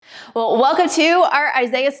Well, welcome to our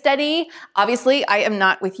Isaiah study. Obviously, I am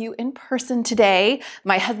not with you in person today.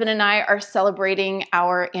 My husband and I are celebrating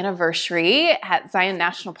our anniversary at Zion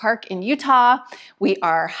National Park in Utah. We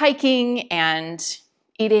are hiking and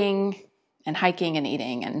eating and hiking and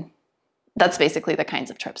eating, and that's basically the kinds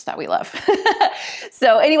of trips that we love.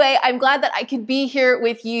 So anyway, I'm glad that I could be here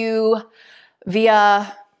with you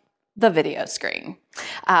via the video screen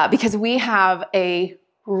because we have a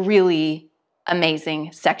really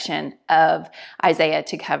amazing section of Isaiah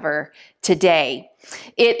to cover today.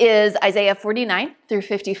 It is Isaiah 49 through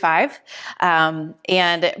 55.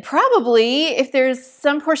 And probably if there's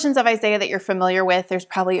some portions of Isaiah that you're familiar with, there's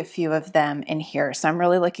probably a few of them in here. So I'm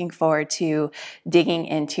really looking forward to digging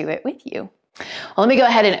into it with you. Well, let me go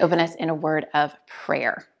ahead and open us in a word of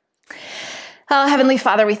prayer. Oh, Heavenly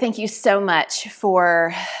Father, we thank you so much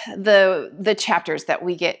for the chapters that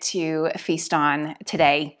we get to feast on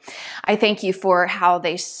today. I thank you for how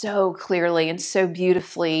they so clearly and so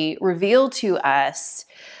beautifully reveal to us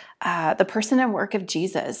the person and work of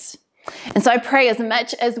Jesus. And so I pray as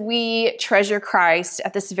much as we treasure Christ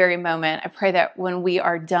at this very moment, I pray that when we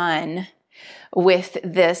are done with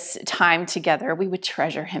this time together, we would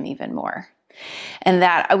treasure him even more. And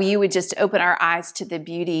that you would just open our eyes to the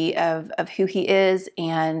beauty of who he is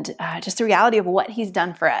and just the reality of what he's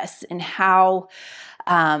done for us and how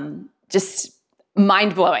just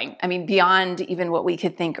mind-blowing. I mean, beyond even what we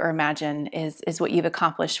could think or imagine is what you've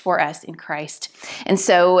accomplished for us in Christ. And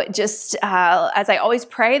so just as I always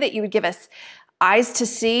pray that you would give us eyes to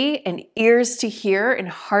see and ears to hear and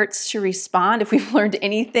hearts to respond. If we've learned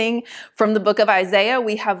anything from the book of Isaiah,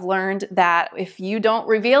 we have learned that if you don't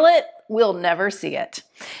reveal it, we'll never see it.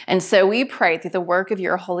 And so we pray through the work of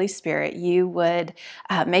your Holy Spirit, you would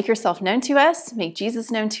make yourself known to us, make Jesus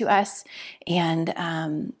known to us. And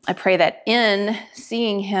I pray that in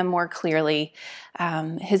seeing him more clearly,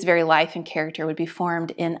 his very life and character would be formed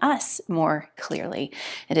in us more clearly.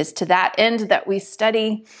 It is to that end that we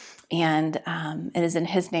study. And it is in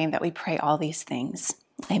his name that we pray all these things.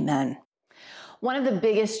 Amen. One of the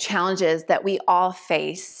biggest challenges that we all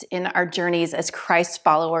face in our journeys as Christ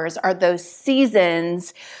followers are those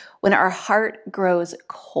seasons when our heart grows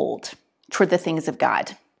cold toward the things of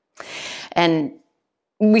God. And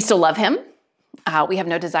we still love him. We have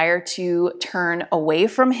no desire to turn away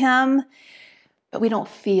from him, but we don't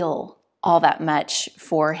feel all that much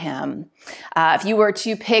for him. If you were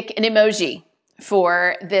to pick an emoji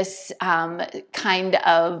for this kind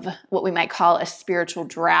of what we might call a spiritual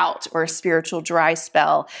drought or a spiritual dry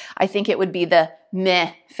spell, I think it would be the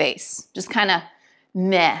meh face. Just kind of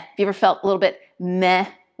meh. Have you ever felt a little bit meh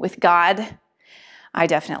with God? I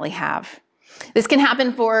definitely have. This can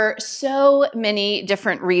happen for so many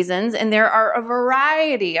different reasons, and there are a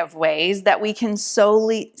variety of ways that we can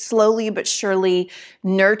slowly but surely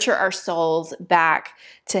nurture our souls back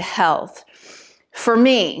to health. For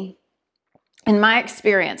me, in my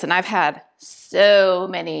experience, and I've had so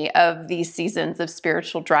many of these seasons of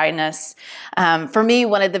spiritual dryness, for me,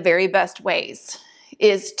 one of the very best ways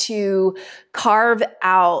is to carve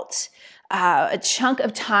out a chunk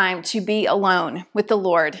of time to be alone with the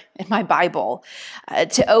Lord in my Bible,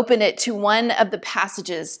 to open it to one of the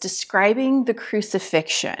passages describing the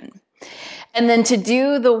crucifixion. And then to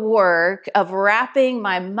do the work of wrapping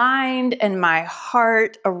my mind and my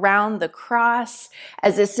heart around the cross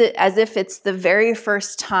as if it's the very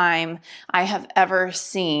first time I have ever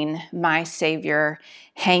seen my Savior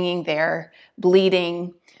hanging there,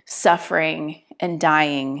 bleeding, suffering, and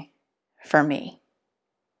dying for me.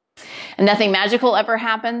 And nothing magical ever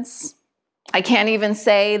happens. I can't even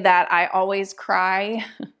say that I always cry.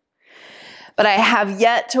 But I have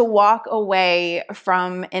yet to walk away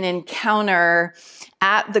from an encounter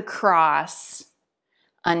at the cross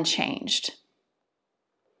unchanged.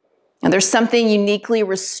 And there's something uniquely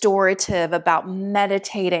restorative about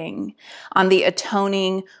meditating on the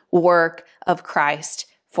atoning work of Christ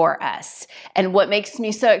for us. And what makes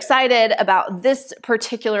me so excited about this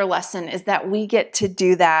particular lesson is that we get to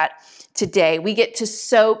do that today. We get to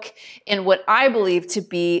soak in what I believe to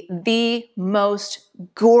be the most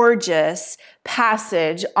gorgeous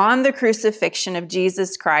passage on the crucifixion of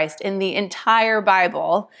Jesus Christ in the entire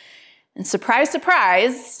Bible. And surprise,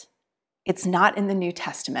 surprise, it's not in the New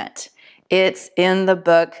Testament. It's in the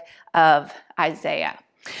book of Isaiah.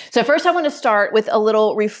 So first I want to start with a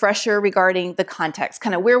little refresher regarding the context,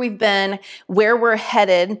 kind of where we've been, where we're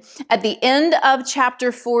headed. At the end of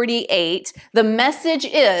chapter 48, the message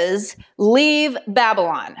is leave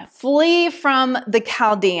Babylon, flee from the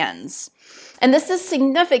Chaldeans. And this is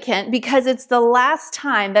significant because it's the last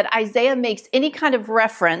time that Isaiah makes any kind of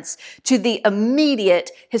reference to the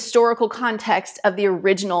immediate historical context of the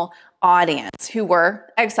original audience, who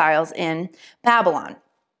were exiles in Babylon.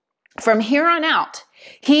 From here on out,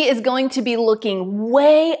 he is going to be looking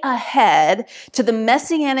way ahead to the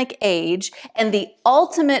Messianic age and the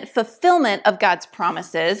ultimate fulfillment of God's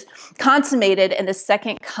promises consummated in the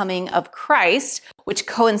second coming of Christ, which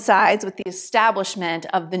coincides with the establishment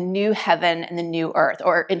of the new heaven and the new earth,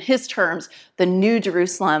 or in his terms, the new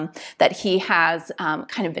Jerusalem that he has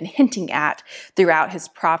kind of been hinting at throughout his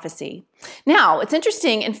prophecy. Now, it's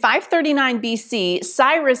interesting, in 539 BC,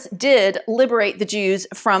 Cyrus did liberate the Jews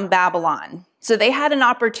from Babylon. So they had an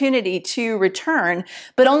opportunity to return,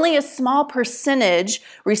 but only a small percentage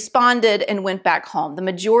responded and went back home. The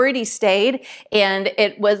majority stayed, and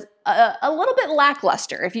it was a little bit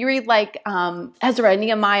lackluster. If you read like Ezra and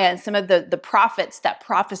Nehemiah and some of the prophets that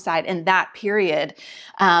prophesied in that period,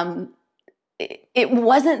 it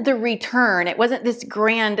wasn't the return. It wasn't this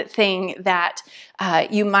grand thing that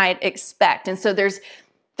you might expect. And so there's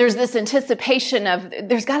this anticipation of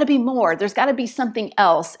there's got to be more. There's got to be something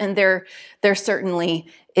else. And there certainly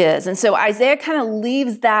is. And so Isaiah kind of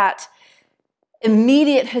leaves that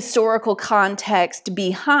immediate historical context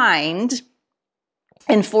behind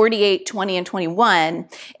in 48, 20, and 21.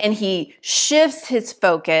 And he shifts his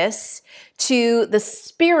focus to the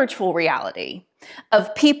spiritual reality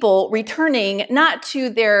of people returning not to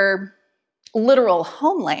their literal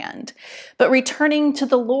homeland, but returning to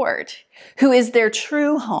the Lord, who is their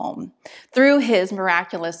true home through his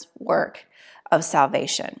miraculous work of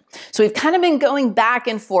salvation. So we've kind of been going back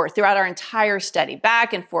and forth throughout our entire study,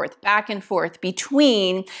 back and forth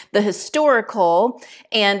between the historical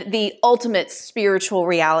and the ultimate spiritual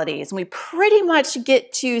realities. And we pretty much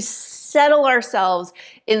get to settle ourselves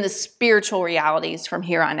in the spiritual realities from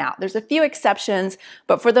here on out. There's a few exceptions,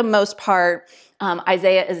 but for the most part,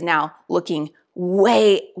 Isaiah is now looking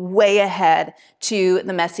way ahead to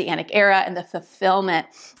the Messianic era and the fulfillment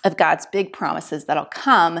of God's big promises that'll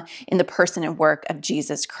come in the person and work of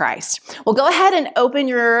Jesus Christ. Well, go ahead and open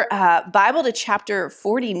your Bible to chapter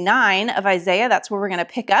 49 of Isaiah. That's where we're going to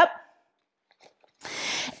pick up.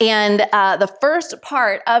 And the first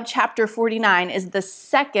part of chapter 49 is the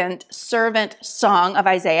second servant song of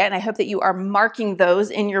Isaiah. And I hope that you are marking those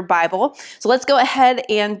in your Bible. So let's go ahead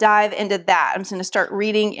and dive into that. I'm just going to start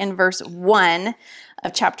reading in verse 1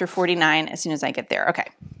 of chapter 49 as soon as I get there. Okay.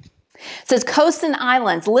 It says, "Coasts and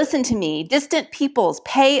islands, listen to me. Distant peoples,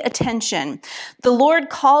 pay attention. The Lord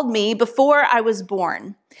called me before I was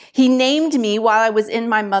born. He named me while I was in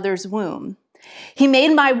my mother's womb. He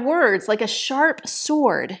made my words like a sharp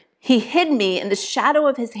sword. He hid me in the shadow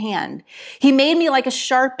of his hand. He made me like a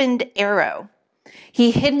sharpened arrow.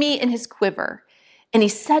 He hid me in his quiver. And he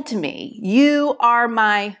said to me, 'You are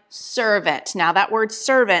my servant.'" Now that word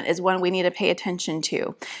servant is one we need to pay attention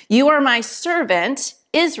to. "You are my servant,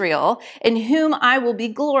 Israel, in whom I will be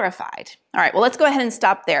glorified." All right, well, let's go ahead and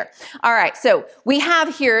stop there. All right, so we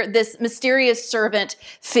have here this mysterious servant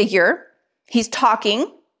figure. He's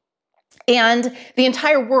talking, and the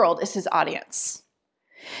entire world is his audience.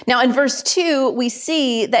 Now, in verse 2, we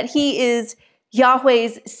see that he is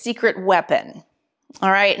Yahweh's secret weapon.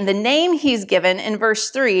 All right, and the name he's given in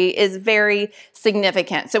verse 3 is very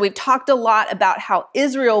significant. So we've talked a lot about how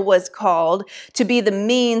Israel was called to be the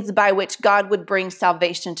means by which God would bring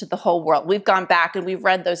salvation to the whole world. We've gone back and we've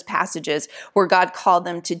read those passages where God called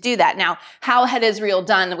them to do that. Now, how had Israel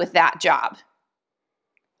done with that job?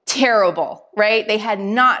 Terrible, right? They had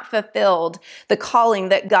not fulfilled the calling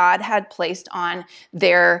that God had placed on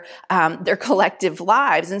their collective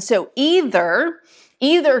lives. And so either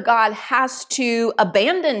God has to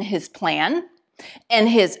abandon his plan and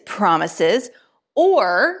his promises,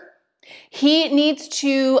 or he needs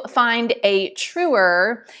to find a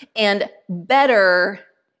truer and better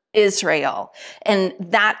Israel. And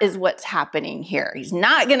that is what's happening here. He's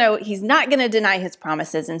not gonna deny his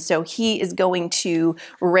promises. And so he is going to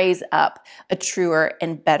raise up a truer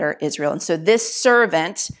and better Israel. And so this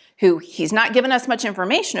servant, who he's not given us much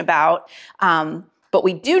information about, but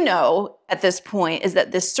we do know at this point, is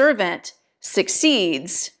that this servant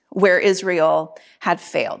succeeds where Israel had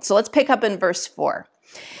failed. So let's pick up in verse 4.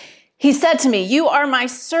 "He said to me, 'You are my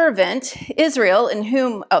servant, Israel, in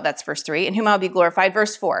whom,'" oh, that's verse 3, "'in whom I'll be glorified.'"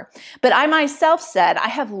 Verse 4, "But I myself said, I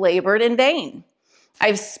have labored in vain.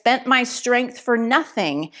 I've spent my strength for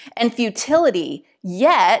nothing and futility.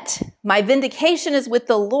 Yet my vindication is with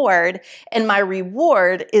the Lord, and my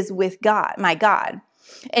reward is with God, my God.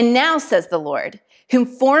 And now, says the Lord, whom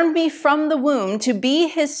formed me from the womb to be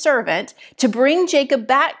his servant, to bring Jacob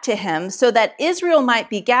back to him so that Israel might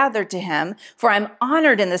be gathered to him. For I'm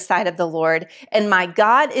honored in the sight of the Lord, and my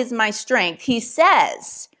God is my strength. He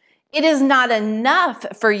says, it is not enough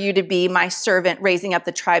for you to be my servant, raising up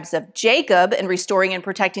the tribes of Jacob and restoring and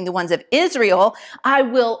protecting the ones of Israel. I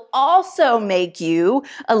will also make you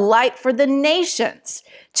a light for the nations,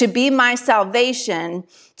 to be my salvation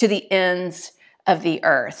to the ends of the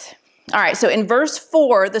earth. All right, so in verse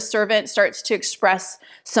 4, the servant starts to express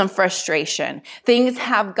some frustration. Things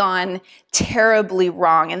have gone terribly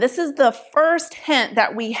wrong. And this is the first hint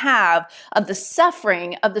that we have of the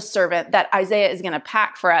suffering of the servant that Isaiah is going to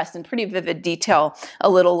pack for us in pretty vivid detail a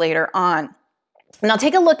little later on. Now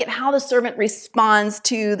take a look at how the servant responds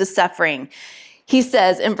to the suffering. He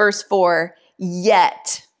says in verse 4,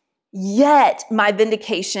 yet my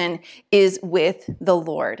vindication is with the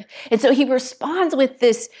Lord. And so he responds with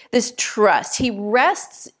this trust. He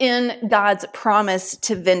rests in God's promise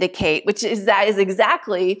to vindicate, that is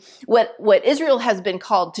exactly what Israel has been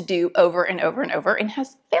called to do over and over and over and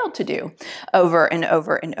has failed to do over and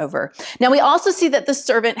over and over. Now we also see that the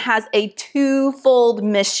servant has a twofold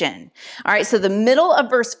mission. All right, so the middle of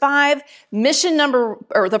verse 5,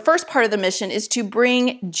 the first part of the mission is to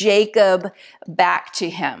bring Jacob back to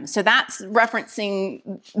him. So that's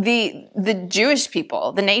referencing the Jewish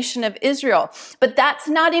people, the nation of Israel. But that's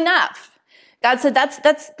not enough. God said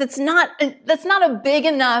that's not a big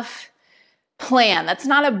enough plan. That's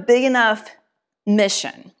not a big enough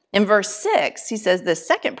mission. In verse 6, he says the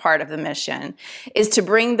second part of the mission is to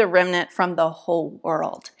bring the remnant from the whole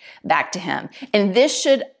world back to him. And this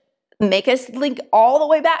should make us link all the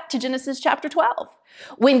way back to Genesis chapter 12.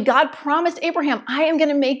 When God promised Abraham, I am going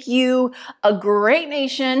to make you a great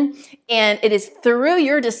nation, and it is through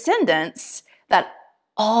your descendants that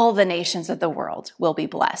all the nations of the world will be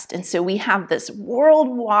blessed. And so we have this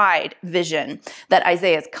worldwide vision that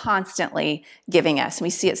Isaiah is constantly giving us. And we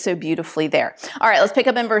see it so beautifully there. All right, let's pick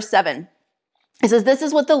up in verse 7. It says, this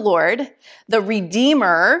is what the Lord, the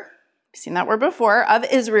Redeemer, we've seen that word before, of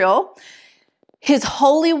Israel, his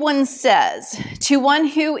Holy One says, to one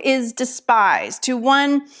who is despised, to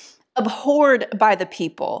one abhorred by the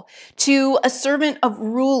people, to a servant of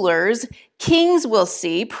rulers, kings will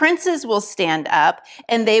see, princes will stand up,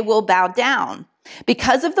 and they will bow down.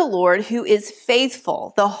 Because of the Lord who is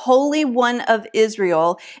faithful, the Holy One of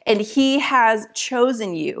Israel, and he has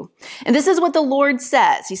chosen you. And this is what the Lord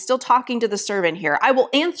says. He's still talking to the servant here. I will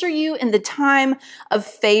answer you in the time of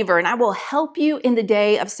favor, and I will help you in the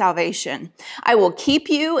day of salvation. I will keep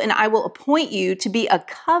you, and I will appoint you to be a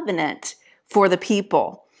covenant for the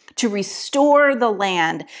people, to restore the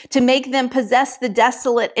land, to make them possess the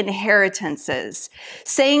desolate inheritances,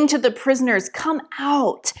 saying to the prisoners, come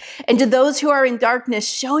out, and to those who are in darkness,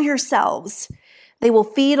 show yourselves. They will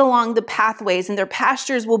feed along the pathways, and their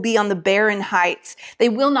pastures will be on the barren heights. They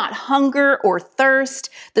will not hunger or thirst.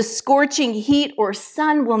 The scorching heat or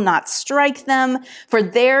sun will not strike them, for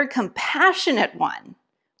their compassionate one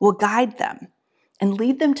will guide them and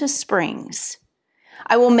lead them to springs.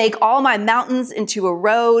 I will make all my mountains into a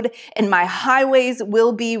road, and my highways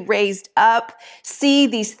will be raised up. See,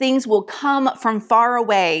 these things will come from far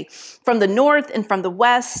away, from the north and from the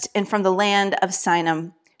west and from the land of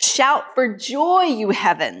Sinim. Shout for joy, you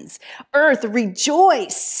heavens. Earth,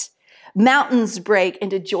 rejoice. Mountains break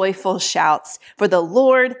into joyful shouts, for the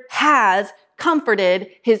Lord has comforted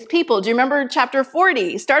his people. Do you remember chapter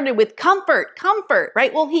 40 started with comfort,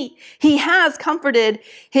 right? Well, he has comforted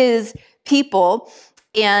his people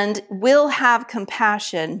and will have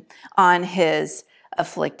compassion on his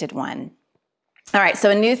afflicted one. All right, so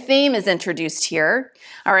a new theme is introduced here.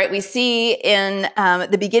 All right, we see in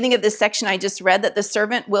the beginning of this section I just read that the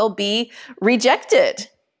servant will be rejected.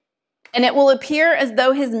 And it will appear as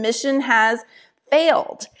though his mission has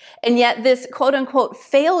failed. And yet this quote unquote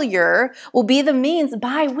failure will be the means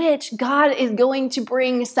by which God is going to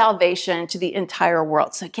bring salvation to the entire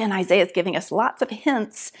world. So again, Isaiah is giving us lots of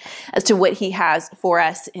hints as to what he has for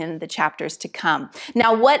us in the chapters to come.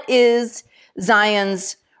 Now, what is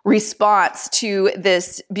Zion's response to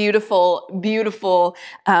this beautiful, beautiful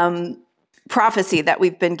prophecy that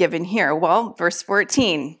we've been given here? Well, verse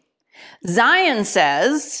 14, Zion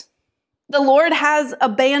says, the Lord has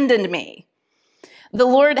abandoned me. The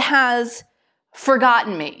Lord has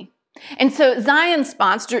forgotten me. And so Zion's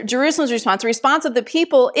response, Jerusalem's response, the response of the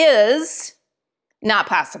people is, Not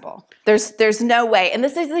possible. There's no way. And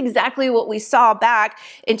this is exactly what we saw back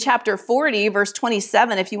in chapter 40, verse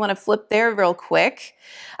 27. If you want to flip there real quick.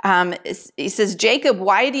 He says, Jacob,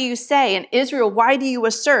 why do you say, and Israel, why do you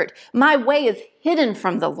assert, my way is hidden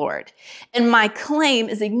from the Lord, and my claim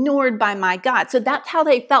is ignored by my God? So that's how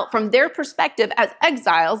they felt from their perspective as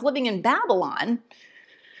exiles living in Babylon.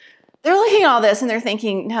 They're looking at all this and they're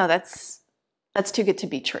thinking, no, that's too good to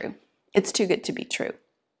be true. It's too good to be true.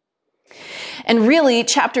 And really,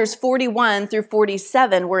 chapters 41 through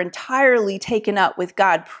 47 were entirely taken up with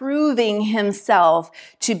God proving himself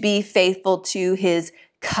to be faithful to his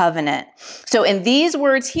covenant. So in these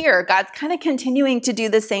words here, God's kind of continuing to do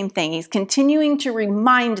the same thing. He's continuing to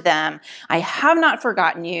remind them, I have not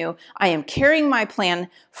forgotten you. I am carrying my plan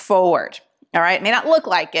forward. All right. It may not look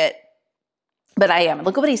like it, but I am.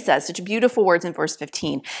 Look at what he says. Such beautiful words in verse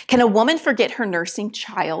 15. Can a woman forget her nursing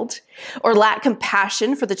child or lack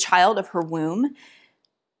compassion for the child of her womb?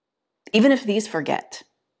 Even if these forget,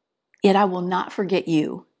 yet I will not forget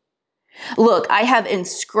you. Look, I have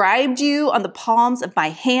inscribed you on the palms of my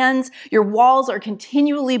hands. Your walls are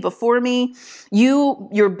continually before me.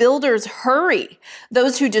 Your builders hurry.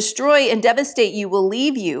 Those who destroy and devastate you will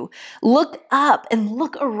leave you. Look up and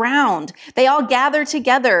look around. They all gather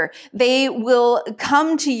together. They will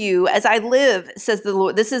come to you as I live, says the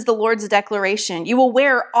Lord. This is the Lord's declaration. You will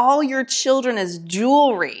wear all your children as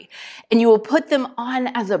jewelry, and you will put them on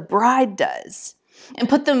as a bride does. And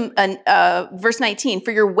put them, verse 19,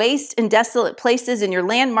 for your waste and desolate places and your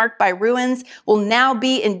land marked by ruins will now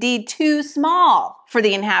be indeed too small for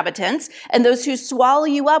the inhabitants, and those who swallow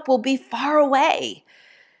you up will be far away.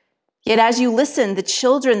 Yet as you listen, the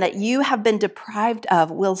children that you have been deprived of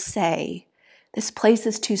will say, this place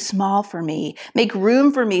is too small for me. Make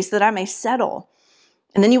room for me so that I may settle.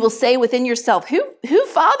 And then you will say within yourself, who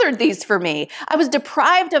fathered these for me? I was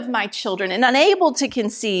deprived of my children and unable to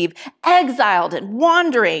conceive, exiled and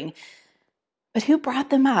wandering. But who brought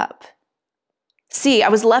them up? See, I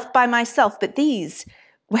was left by myself, but these,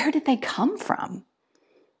 where did they come from?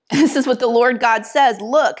 This is what the Lord God says.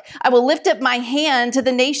 Look, I will lift up my hand to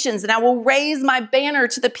the nations and I will raise my banner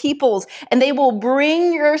to the peoples, and they will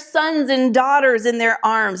bring your sons and daughters in their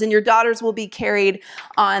arms, and your daughters will be carried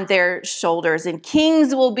on their shoulders, and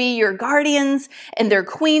kings will be your guardians and their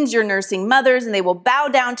queens your nursing mothers, and they will bow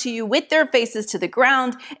down to you with their faces to the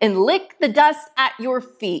ground and lick the dust at your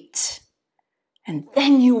feet. And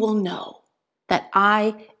then you will know that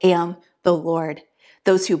I am the Lord.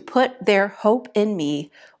 Those who put their hope in me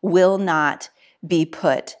will not be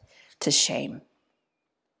put to shame.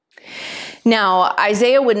 Now,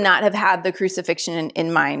 Isaiah would not have had the crucifixion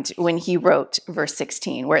in mind when he wrote verse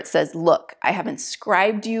 16, where it says, look, I have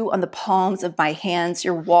inscribed you on the palms of my hands.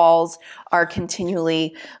 Your walls are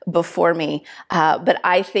continually before me. But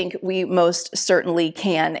I think we most certainly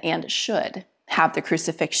can and should have the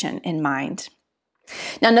crucifixion in mind.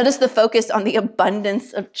 Now, notice the focus on the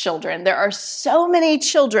abundance of children. There are so many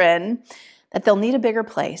children that they'll need a bigger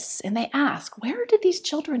place. And they ask, where did these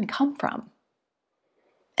children come from?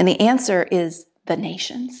 And the answer is the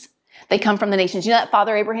nations. They come from the nations. You know that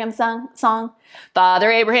Father Abraham song? Father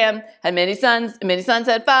Abraham had many sons, and many sons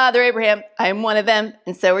had Father Abraham. I am one of them,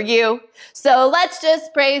 and so are you. So let's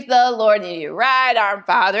just praise the Lord. And you right arm,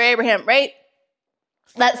 Father Abraham, right?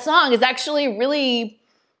 That song is actually really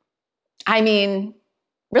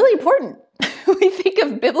important. We think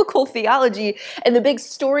of biblical theology and the big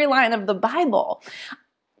storyline of the Bible.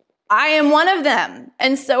 I am one of them,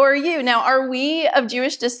 and so are you. Now, are we of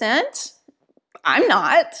Jewish descent? I'm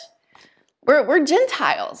not. We're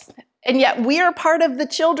Gentiles, and yet we are part of the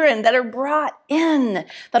children that are brought in,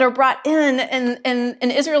 and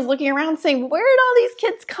Israel's looking around saying, where did all these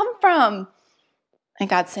kids come from? And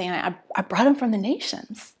God's saying, I brought them from the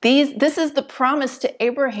nations. This is the promise to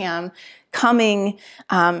Abraham coming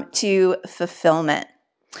to fulfillment.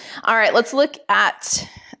 All right, let's look at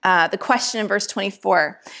the question in verse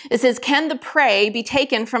 24. It says, can the prey be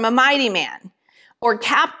taken from a mighty man, or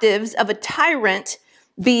captives of a tyrant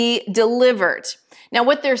be delivered? Now,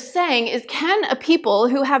 what they're saying is, can a people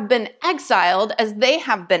who have been exiled as they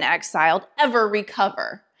have been exiled ever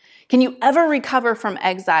recover? Can you ever recover from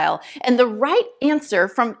exile? And the right answer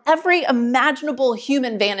from every imaginable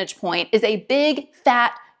human vantage point is a big,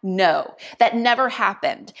 fat no. That never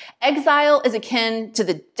happened. Exile is akin to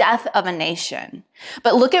the death of a nation.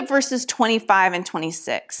 But look at verses 25 and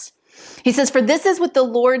 26. He says, for this is what the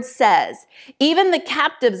Lord says, even the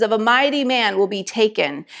captives of a mighty man will be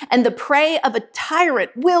taken, and the prey of a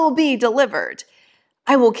tyrant will be delivered.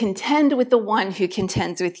 I will contend with the one who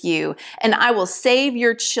contends with you, and I will save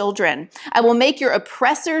your children. I will make your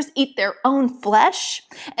oppressors eat their own flesh,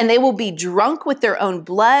 and they will be drunk with their own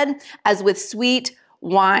blood as with sweet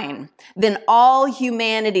wine. Then all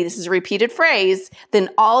humanity, this is a repeated phrase, then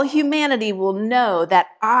all humanity will know that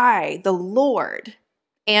I, the Lord,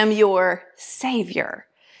 am your Savior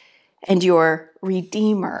and your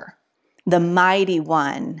Redeemer, the mighty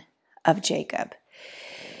one of Jacob.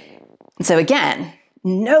 And so again,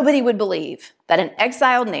 nobody would believe that an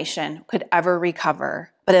exiled nation could ever recover.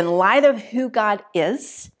 But in light of who God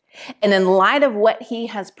is, and in light of what he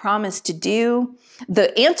has promised to do,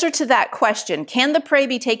 the answer to that question, can the prey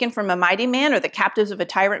be taken from a mighty man or the captives of a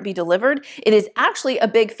tyrant be delivered? It is actually a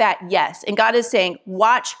big fat yes. And God is saying,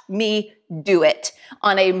 watch me do it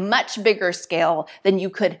on a much bigger scale than you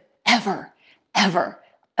could ever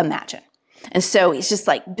imagine. And so he's just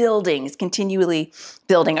like building, he's continually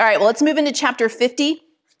building. All right, well, let's move into chapter 50.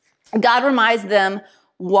 God reminds them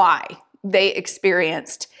why they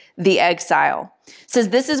experienced the exile. It says,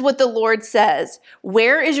 this is what the Lord says.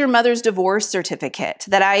 Where is your mother's divorce certificate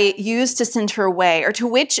that I used to send her away? Or to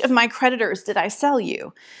which of my creditors did I sell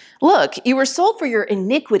you? Look, you were sold for your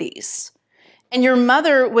iniquities, and your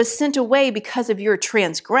mother was sent away because of your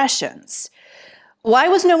transgressions. Why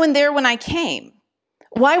was no one there when I came?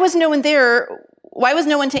 Why was no one there? Why was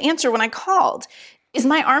no one to answer when I called? Is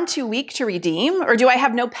my arm too weak to redeem, or do I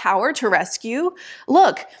have no power to rescue?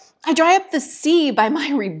 Look, I dry up the sea by my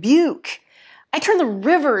rebuke. I turn the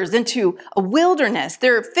rivers into a wilderness.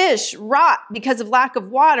 Their fish rot because of lack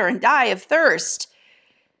of water and die of thirst.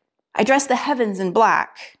 I dress the heavens in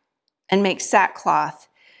black and make sackcloth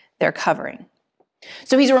their covering.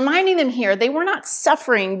 So he's reminding them here, they were not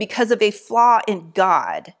suffering because of a flaw in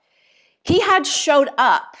God. He had showed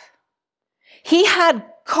up. He had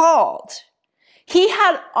called. He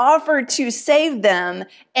had offered to save them,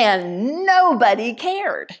 and nobody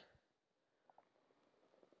cared.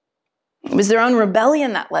 It was their own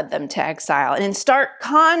rebellion that led them to exile. And in stark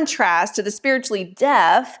contrast to the spiritually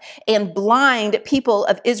deaf and blind people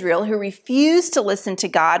of Israel who refused to listen to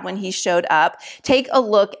God when he showed up, take a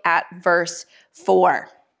look at verse 4.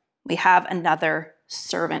 We have another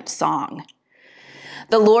servant song.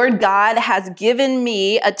 The Lord God has given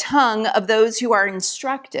me a tongue of those who are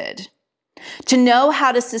instructed, to know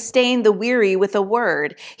how to sustain the weary with a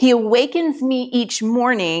word. He awakens me each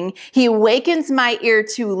morning. He awakens my ear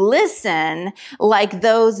to listen like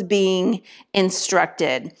those being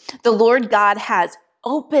instructed. The Lord God has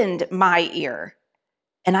opened my ear,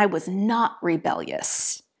 and I was not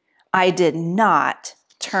rebellious. I did not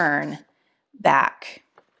turn back.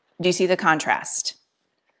 Do you see the contrast?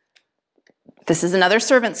 This is another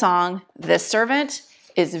servant song. This servant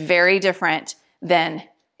is very different than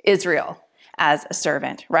Israel as a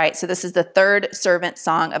servant, right? So this is the third servant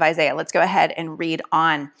song of Isaiah. Let's go ahead and read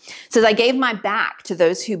on. It says, I gave my back to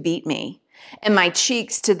those who beat me, and my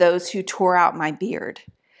cheeks to those who tore out my beard.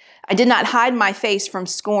 I did not hide my face from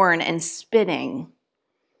scorn and spitting.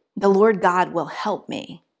 The Lord God will help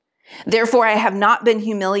me. Therefore, I have not been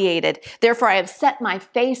humiliated. Therefore, I have set my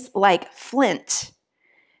face like flint,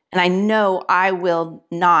 and I know I will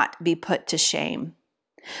not be put to shame.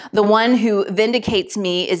 The one who vindicates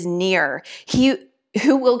me is near. He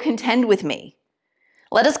who will contend with me.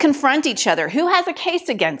 Let us confront each other. Who has a case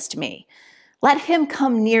against me? Let him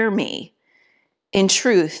come near me. In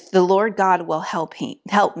truth, the Lord God will help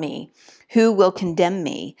me. Who will condemn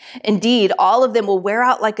me? Indeed, all of them will wear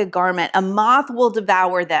out like a garment. A moth will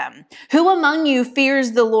devour them. Who among you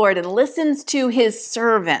fears the Lord and listens to his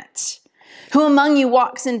servant? Who among you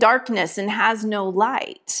walks in darkness and has no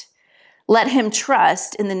light? Let him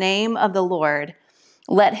trust in the name of the Lord.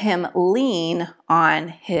 Let him lean on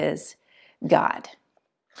his God.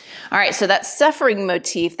 All right, so that suffering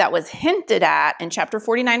motif that was hinted at in chapter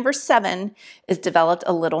 49, verse 7 is developed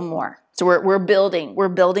a little more. So we're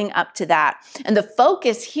building up to that. And the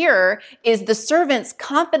focus here is the servant's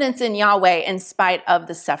confidence in Yahweh in spite of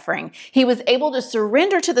the suffering. He was able to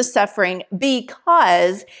surrender to the suffering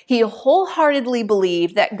because he wholeheartedly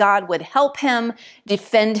believed that God would help him,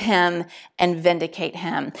 defend him, and vindicate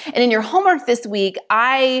him. And in your homework this week,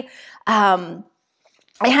 I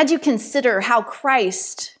had you consider how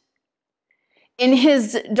Christ, in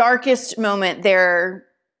his darkest moment there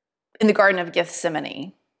in the Garden of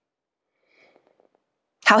Gethsemane,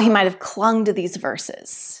 how he might have clung to these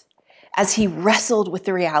verses as he wrestled with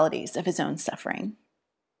the realities of his own suffering.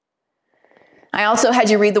 I also had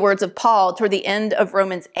you read the words of Paul toward the end of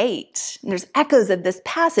Romans 8. And there's echoes of this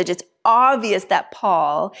passage. It's obvious that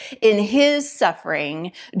Paul, in his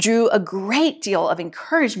suffering, drew a great deal of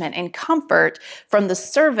encouragement and comfort from the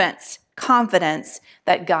servant's confidence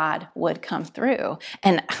that God would come through.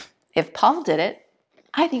 And if Paul did it,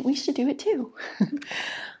 I think we should do it too.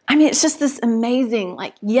 I mean, it's just this amazing,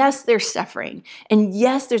 like, yes, there's suffering. And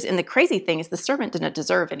yes, and the crazy thing is the servant didn't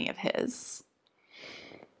deserve any of his.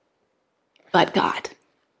 But God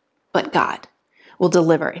will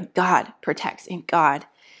deliver, and God protects, and God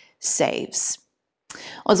saves.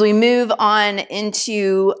 As we move on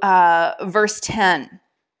into verse 10,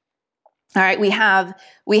 all right, we have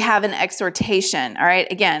an exhortation. All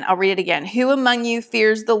right, again, I'll read it again. Who among you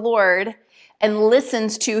fears the Lord and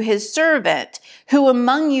listens to his servant? Who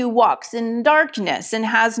among you walks in darkness and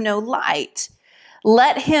has no light?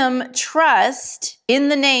 Let him trust in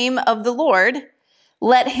the name of the Lord.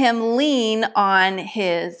 Let him lean on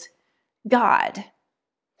his God.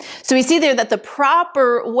 So we see there that the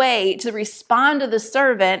proper way to respond to the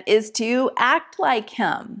servant is to act like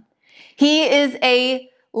him. He is a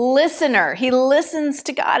listener. He listens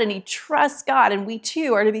to God and he trusts God. And we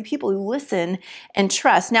too are to be people who listen and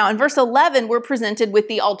trust. Now in verse 11, we're presented with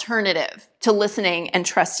the alternative to listening and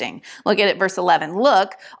trusting. Look at it, verse 11.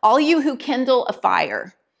 Look, all you who kindle a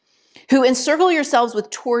fire, who encircle yourselves with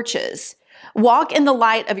torches, walk in the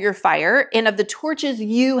light of your fire and of the torches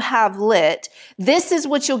you have lit. This is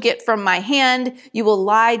what you'll get from my hand. You will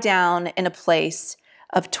lie down in a place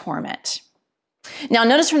of torment. Now,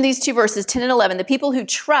 notice from these two verses, 10 and 11, the people who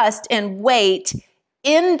trust and wait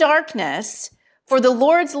in darkness for the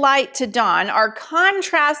Lord's light to dawn are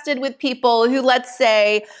contrasted with people who, let's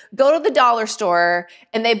say, go to the dollar store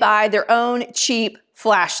and they buy their own cheap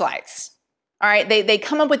flashlights. All right, they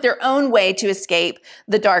come up with their own way to escape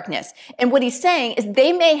the darkness. And what he's saying is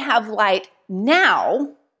they may have light now,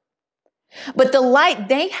 but the light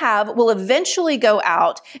they have will eventually go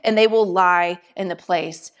out and they will lie in the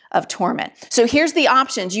place of torment. So here's the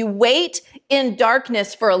options. You wait in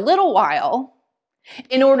darkness for a little while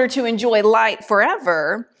in order to enjoy light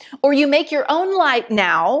forever, or you make your own light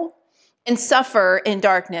now and suffer in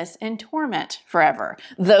darkness and torment forever.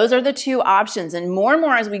 Those are the two options. And more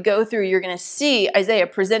as we go through, you're going to see Isaiah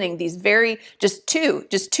presenting these just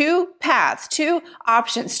two paths, two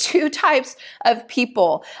options, two types of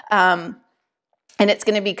people. And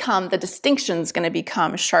the distinction's going to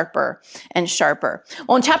become sharper and sharper.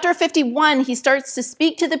 Well, in chapter 51, he starts to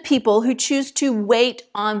speak to the people who choose to wait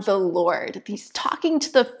on the Lord. He's talking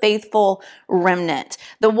to the faithful remnant,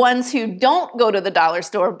 the ones who don't go to the dollar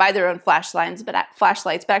store, buy their own flashlights, but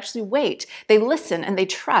actually wait. They listen and they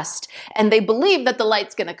trust and they believe that the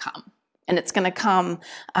light's going to come, and it's going to come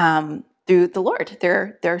through the Lord,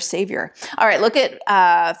 their Savior. All right, look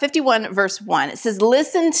at 51 verse 1. It says,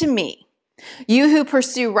 "Listen to me, you who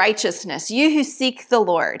pursue righteousness, you who seek the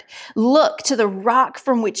Lord. Look to the rock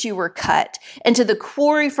from which you were cut and to the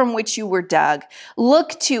quarry from which you were dug.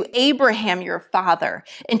 Look to Abraham, your father,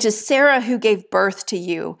 and to Sarah, who gave birth to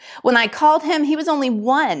you. When I called him, he was only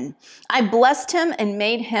one. I blessed him and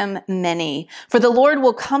made him many. For the Lord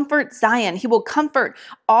will comfort Zion. He will comfort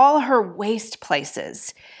all her waste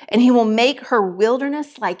places, and he will make her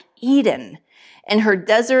wilderness like Eden, and her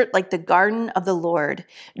desert like the garden of the Lord.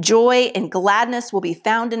 Joy and gladness will be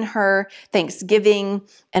found in her, thanksgiving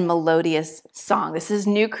and melodious song." This is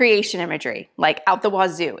new creation imagery, like out the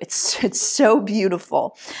wazoo. It's so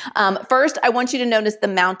beautiful. First, I want you to notice the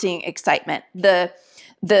mounting excitement. The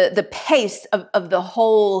pace of the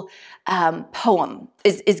whole poem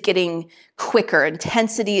is getting quicker.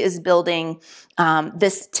 Intensity is building.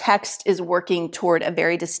 This text is working toward a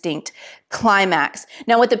very distinct climax.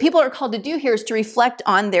 Now, what the people are called to do here is to reflect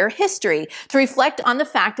on their history, to reflect on the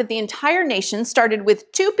fact that the entire nation started with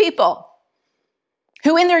two people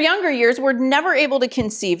who in their younger years were never able to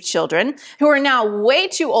conceive children, who are now way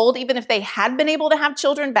too old. Even if they had been able to have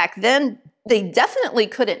children back then, they definitely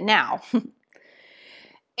couldn't now.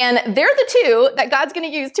 And they're the two that God's going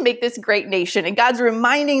to use to make this great nation. And God's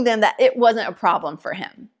reminding them that it wasn't a problem for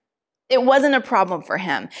him. It wasn't a problem for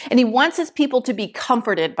him. And he wants his people to be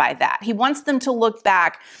comforted by that. He wants them to look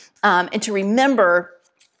back and to remember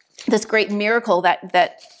this great miracle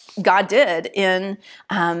that God did in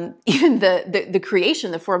even the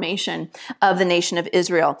creation, the formation of the nation of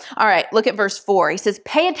Israel. All right, look at verse 4. He says,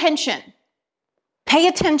 Pay attention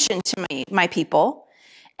to me, my people,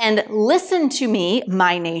 and listen to me,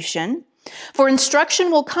 my nation. For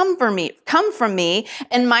instruction will come from me,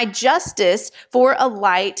 and my justice for a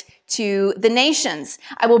light to the nations.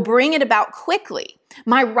 I will bring it about quickly.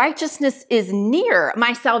 My righteousness is near.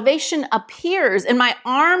 My salvation appears, and my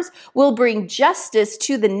arms will bring justice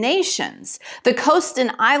to the nations. The coasts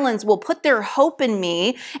and islands will put their hope in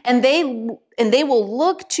me, and they will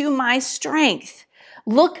look to my strength.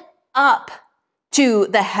 Look up to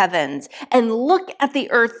the heavens and look at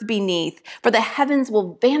the earth beneath, for the heavens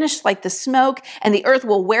will vanish like the smoke, and the earth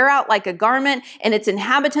will wear out like a garment, and its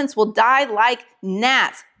inhabitants will die like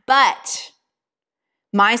gnats. But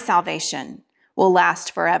my salvation will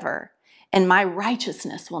last forever, and my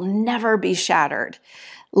righteousness will never be shattered.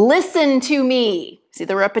 Listen to me. See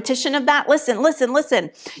the repetition of that? Listen, listen,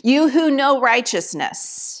 listen. You who know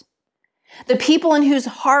righteousness, the people in whose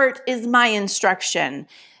heart is my instruction,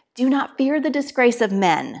 do not fear the disgrace of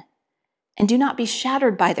men, and do not be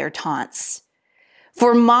shattered by their taunts.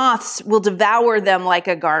 For moths will devour them like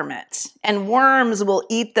a garment, and worms will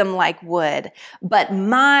eat them like wood. But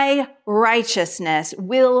my righteousness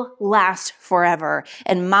will last forever,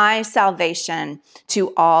 and my salvation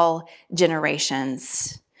to all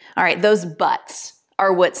generations. All right, those buts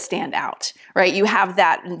are what stand out, right? You have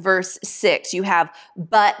that in verse 6. You have,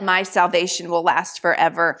 but my salvation will last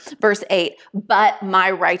forever. Verse 8, but my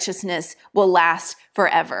righteousness will last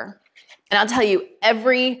forever. And I'll tell you,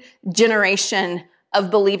 every generation of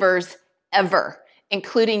believers ever,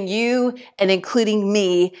 including you and including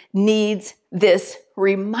me, needs this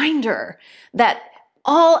reminder that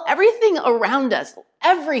everything around us,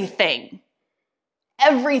 everything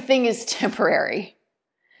is temporary.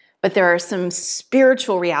 But there are some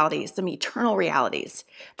spiritual realities, some eternal realities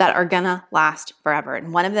that are gonna last forever.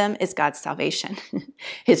 And one of them is God's salvation,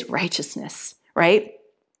 his righteousness, right?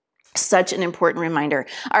 Such an important reminder.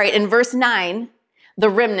 All right, in verse 9, the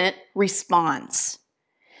remnant responds.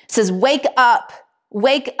 It says, wake up,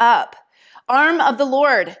 arm of the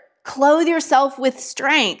Lord, clothe yourself with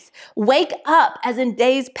strength. Wake up as in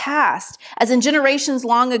days past, as in generations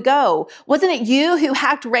long ago. Wasn't it you who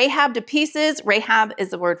hacked Rahab to pieces? Rahab is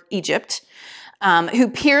the word Egypt. Who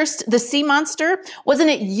pierced the sea monster? Wasn't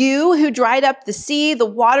it you who dried up the sea, the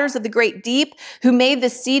waters of the great deep, who made the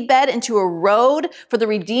seedbed into a road for the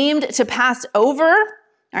redeemed to pass over?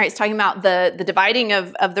 All right, it's talking about the dividing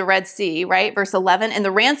of the Red Sea, right? Verse 11, and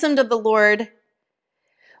the ransomed of the Lord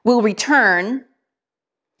will return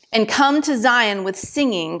and come to Zion with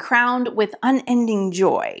singing, crowned with unending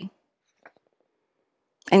joy.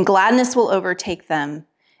 And gladness will overtake them,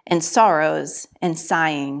 and sorrows and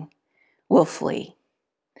sighing will flee.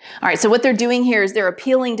 All right, so what they're doing here is they're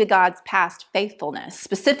appealing to God's past faithfulness,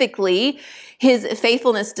 specifically his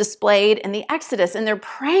faithfulness displayed in the Exodus, and they're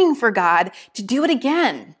praying for God to do it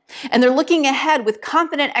again. And they're looking ahead with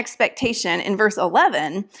confident expectation in verse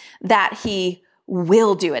 11 that he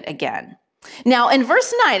will do it again. Now, in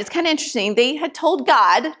verse 9, it's kind of interesting. They had told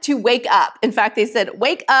God to wake up. In fact, they said,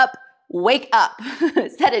 wake up, wake up.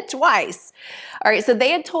 Said it twice. All right, so they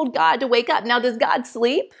had told God to wake up. Now, does God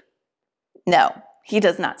sleep? No, he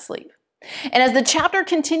does not sleep. And as the chapter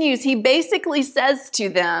continues, he basically says to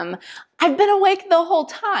them, I've been awake the whole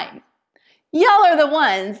time. Y'all are the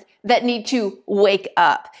ones that need to wake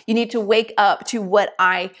up. You need to wake up to what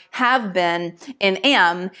I have been and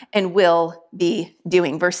am and will be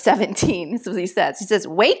doing. Verse 17, this is what he says. He says,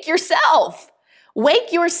 wake yourself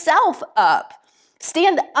up.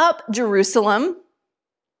 Stand up, Jerusalem.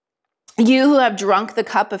 You who have drunk the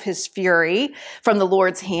cup of his fury from the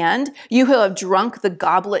Lord's hand, you who have drunk the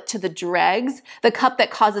goblet to the dregs, the cup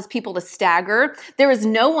that causes people to stagger. There is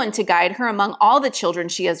no one to guide her among all the children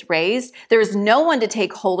she has raised. There is no one to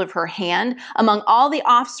take hold of her hand among all the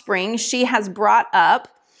offspring she has brought up.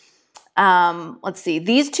 Let's see.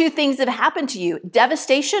 These two things have happened to you: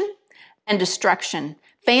 devastation and destruction,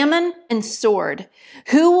 famine and sword.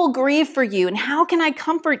 Who will grieve for you, and how can I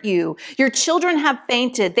comfort you? Your children have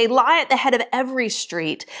fainted. They lie at the head of every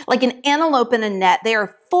street. Like an antelope in a net, they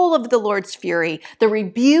are full of the Lord's fury, the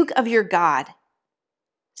rebuke of your God.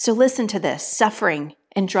 So listen to this: suffering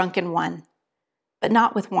and drunken one, but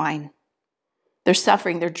not with wine. They're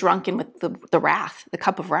suffering, they're drunken with the wrath, the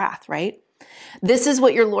cup of wrath, right? This is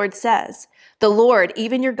what your Lord says. The Lord,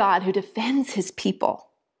 even your God, who defends his people.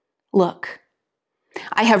 Look,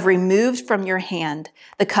 I have removed from your hand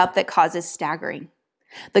the cup that causes staggering,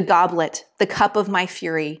 the goblet, the cup of my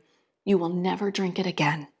fury. You will never drink it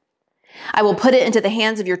again. I will put it into the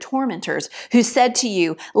hands of your tormentors, who said to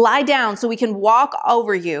you, lie down so we can walk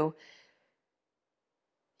over you.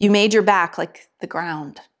 You made your back like the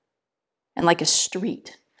ground and like a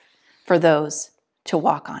street for those to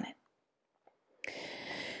walk on it.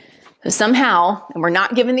 So somehow, and we're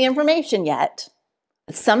not given the information yet,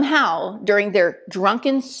 somehow, during their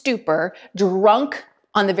drunken stupor, drunk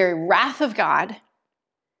on the very wrath of God,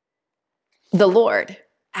 the Lord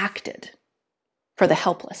acted for the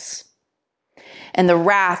helpless. And the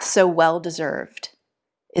wrath, so well deserved,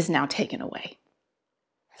 is now taken away.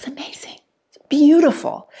 It's amazing. It's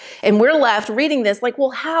beautiful. And we're left reading this like,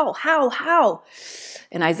 well, how?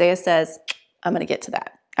 And Isaiah says, I'm going to get to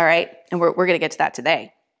that. All right. And we're going to get to that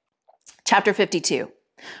today. Chapter 52.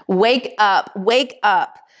 Wake up, wake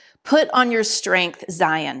up. Put on your strength,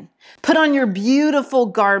 Zion. Put on your beautiful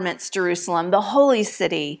garments, Jerusalem, the holy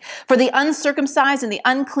city. For the uncircumcised and the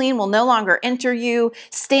unclean will no longer enter you.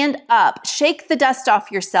 Stand up, shake the dust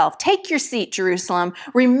off yourself. Take your seat, Jerusalem.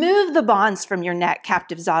 Remove the bonds from your neck,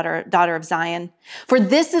 captive daughter of Zion. For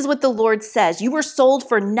this is what the Lord says. You were sold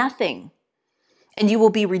for nothing, and you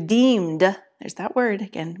will be redeemed. There's that word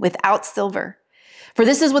again, without silver. For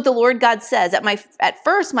this is what the Lord God says, at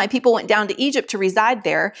first my people went down to Egypt to reside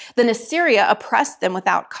there. Then Assyria oppressed them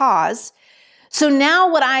without cause. So now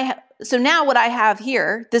what I have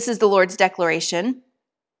here, this is the Lord's declaration,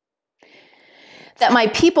 that my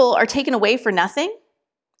people are taken away for nothing.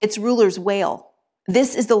 Its rulers wail.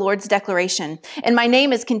 This is the Lord's declaration. And my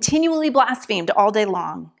name is continually blasphemed all day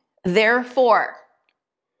long. Therefore,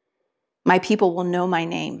 my people will know my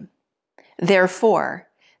name. Therefore,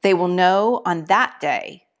 they will know on that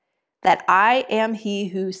day that I am he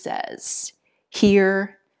who says,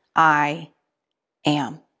 here I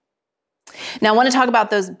am. Now I want to talk about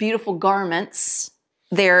those beautiful garments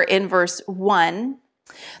there in verse 1.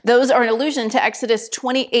 Those are an allusion to Exodus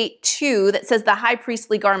 28:2 that says the high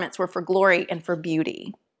priestly garments were for glory and for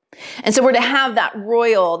beauty. And so we're to have that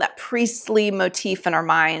royal, that priestly motif in our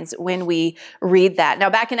minds when we read that. Now,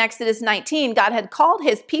 back in Exodus 19, God had called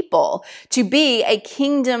his people to be a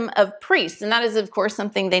kingdom of priests. And that is, of course,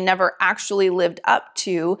 something they never actually lived up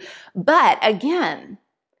to. But again,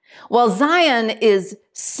 while Zion is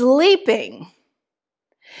sleeping,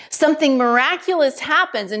 something miraculous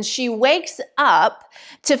happens, and she wakes up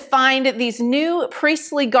to find these new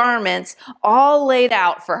priestly garments all laid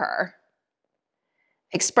out for her,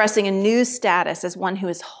 expressing a new status as one who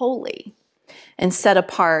is holy and set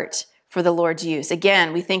apart for the Lord's use.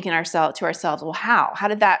 Again, we think to ourselves, well, how? How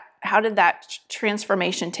did that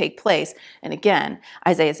transformation take place? And again,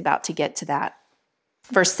 Isaiah is about to get to that.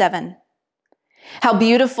 Verse 7. How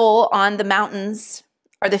beautiful on the mountains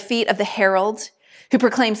are the feet of the herald who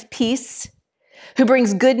proclaims peace, who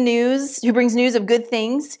brings good news, who brings news of good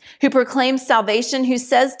things, who proclaims salvation, who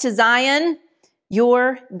says to Zion,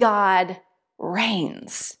 your God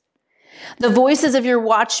reigns. The voices of your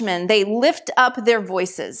watchmen, they lift up their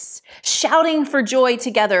voices, shouting for joy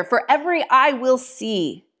together, for every eye will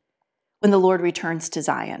see when the Lord returns to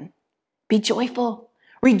Zion. Be joyful,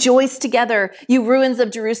 rejoice together, you ruins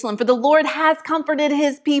of Jerusalem, for the Lord has comforted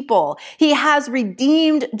his people. He has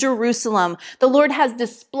redeemed Jerusalem. The Lord has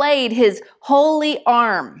displayed his holy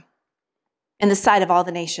arm in the sight of all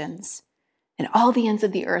the nations, and all the ends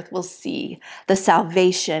of the earth will see the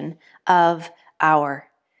salvation of our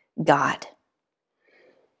God.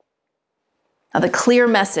 Now, the clear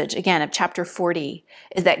message, again, of chapter 40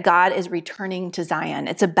 is that God is returning to Zion.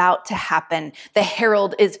 It's about to happen. The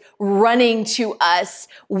herald is running to us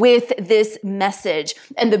with this message.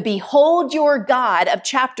 And the behold your God of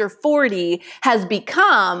chapter 40 has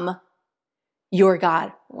become your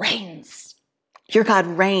God reigns. Your God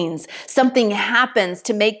reigns. Something happens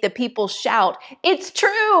to make the people shout, it's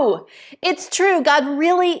true. It's true. God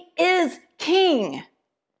really is king.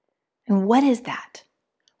 And what is that?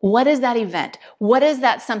 What is that event? What is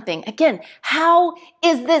that something? Again, how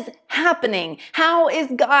is this happening? How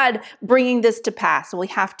is God bringing this to pass? Well, we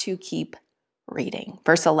have to keep reading.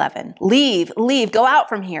 Verse 11, leave, go out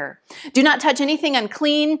from here. Do not touch anything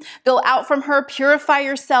unclean. Go out from her, purify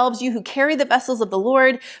yourselves, you who carry the vessels of the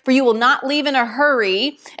Lord, for you will not leave in a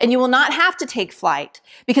hurry, and you will not have to take flight,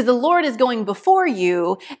 because the Lord is going before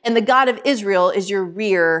you, and the God of Israel is your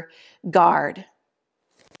rear guard.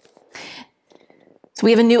 So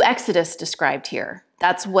we have a new Exodus described here.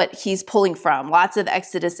 That's what he's pulling from. Lots of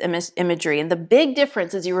Exodus imagery. And the big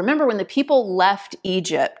difference is, you remember when the people left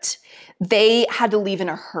Egypt, they had to leave in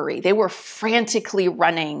a hurry. They were frantically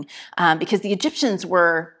running because the Egyptians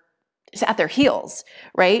were at their heels,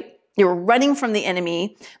 right? They were running from the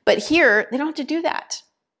enemy. But here, they don't have to do that.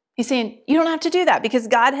 He's saying, you don't have to do that because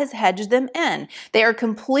God has hedged them in. They are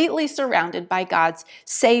completely surrounded by God's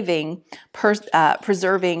saving,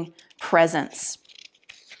 preserving presence.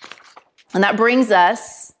 And that brings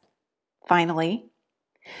us, finally,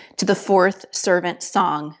 to the fourth servant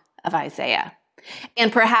song of Isaiah.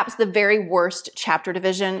 And perhaps the very worst chapter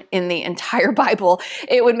division in the entire Bible.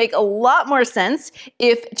 It would make a lot more sense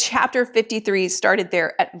if chapter 53 started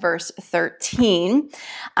there at verse 13.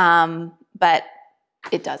 But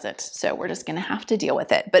it doesn't. So we're just going to have to deal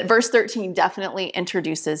with it. But verse 13 definitely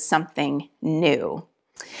introduces something new.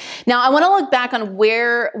 Now, I want to look back on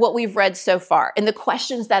what we've read so far and the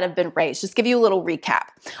questions that have been raised. Just give you a little recap.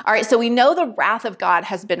 All right, so we know the wrath of God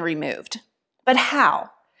has been removed. But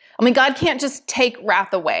how? I mean, God can't just take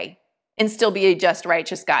wrath away and still be a just,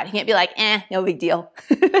 righteous God. He can't be like, no big deal.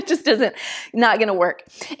 That just not going to work.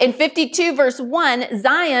 In 52 verse 1,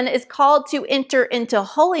 Zion is called to enter into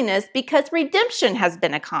holiness because redemption has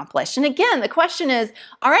been accomplished. And again, the question is,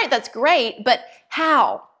 all right, that's great, but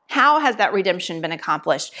how? How has that redemption been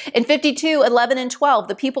accomplished? In 52, 11 and 12,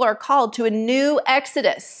 the people are called to a new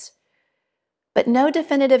exodus, but no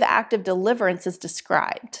definitive act of deliverance is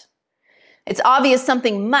described. It's obvious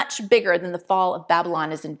something much bigger than the fall of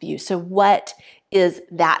Babylon is in view. So what is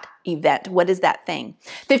that event? What is that thing?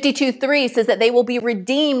 52:3 says that they will be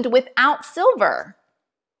redeemed without silver.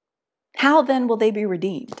 How then will they be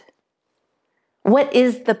redeemed? What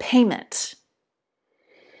is the payment?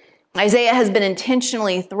 Isaiah has been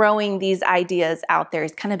intentionally throwing these ideas out there.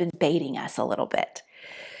 He's kind of been baiting us a little bit.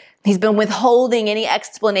 He's been withholding any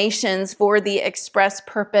explanations for the express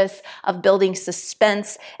purpose of building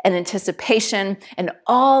suspense and anticipation. And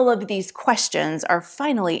all of these questions are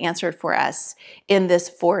finally answered for us in this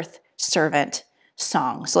fourth servant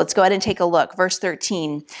song. So let's go ahead and take a look. Verse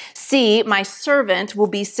 13. See, my servant will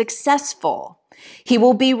be successful. He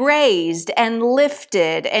will be raised and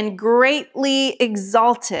lifted and greatly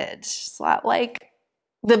exalted. It's a lot like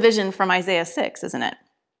the vision from Isaiah 6, isn't it?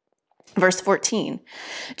 Verse 14,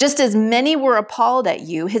 just as many were appalled at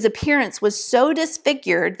you, his appearance was so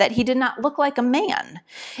disfigured that he did not look like a man,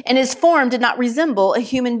 and his form did not resemble a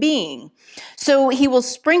human being. So he will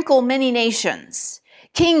sprinkle many nations.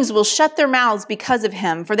 Kings will shut their mouths because of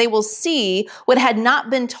him, for they will see what had not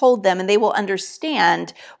been told them, and they will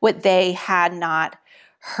understand what they had not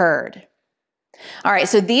heard. All right,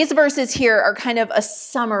 so these verses here are kind of a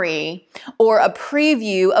summary or a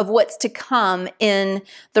preview of what's to come in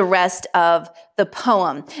the rest of the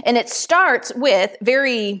poem. And it starts with,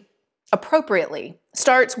 very appropriately,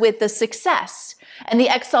 starts with the success and the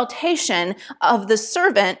exaltation of the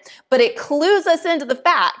servant, but it clues us into the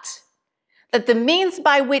fact that the means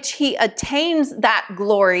by which he attains that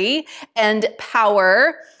glory and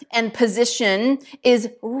power and position is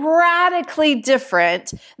radically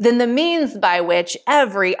different than the means by which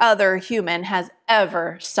every other human has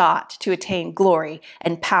ever sought to attain glory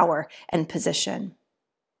and power and position.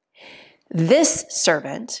 This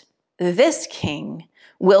servant, this king,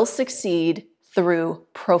 will succeed through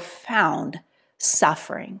profound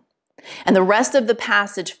suffering. And the rest of the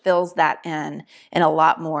passage fills that in a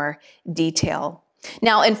lot more detail.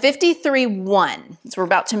 Now, in 53:1, so we're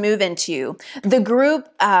about to move into, the group,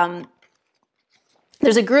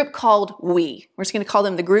 there's a group called We. We're just going to call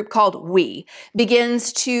them the group called We,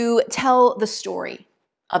 begins to tell the story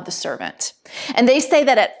of the servant. And they say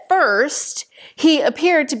that at first, he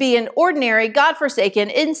appeared to be an ordinary, God-forsaken,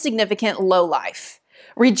 insignificant lowlife,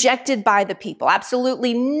 rejected by the people.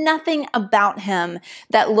 Absolutely nothing about him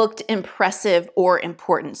that looked impressive or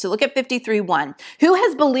important. So look at 53:1. Who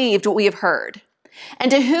has believed what we have heard?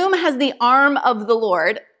 And to whom has the arm of the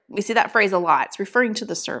Lord, we see that phrase a lot, it's referring to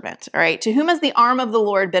the servant, all right? To whom has the arm of the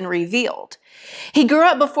Lord been revealed? He grew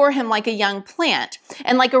up before him like a young plant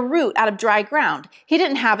and like a root out of dry ground. He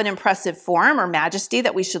didn't have an impressive form or majesty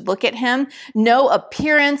that we should look at him, no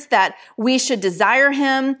appearance that we should desire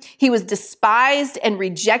him. He was despised and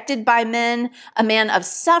rejected by men, a man of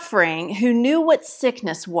suffering who knew what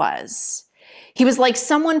sickness was. He was like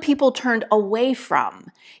someone people turned away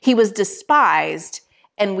from. He was despised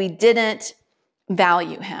and we didn't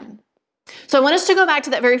value him. So I want us to go back to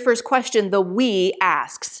that very first question the We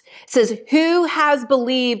asks. It says, who has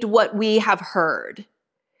believed what we have heard?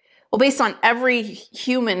 Well, based on every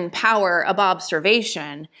human power of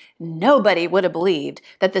observation, nobody would have believed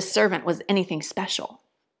that this servant was anything special.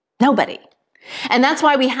 Nobody. And that's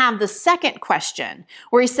why we have the second question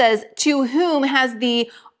where he says, to whom has the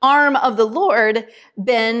arm of the Lord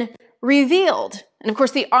been revealed? And of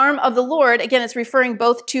course, the arm of the Lord, again, it's referring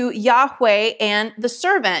both to Yahweh and the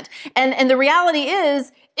servant. And the reality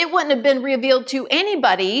is, it wouldn't have been revealed to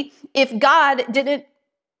anybody if God didn't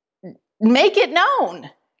make it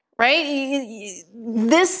known, right?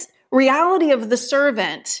 This reality of the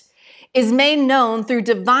servant is made known through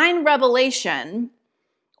divine revelation,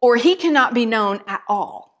 or he cannot be known at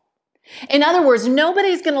all. In other words,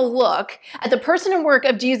 nobody's going to look at the person and work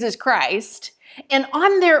of Jesus Christ and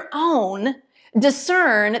on their own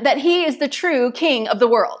discern that he is the true king of the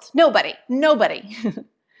world. Nobody.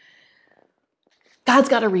 God's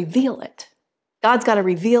got to reveal it. God's got to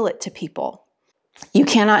reveal it to people. You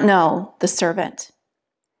cannot know the servant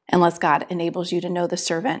unless God enables you to know the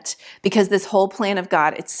servant. Because this whole plan of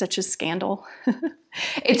God, it's such a scandal.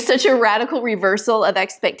 It's such a radical reversal of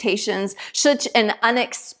expectations, such an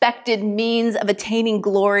unexpected means of attaining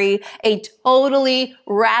glory, a totally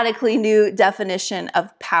radically new definition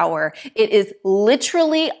of power. It is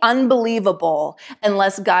literally unbelievable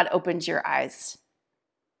unless God opens your eyes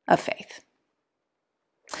of faith.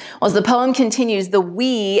 Well, as the poem continues, the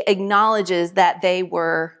we acknowledges that they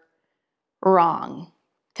were wrong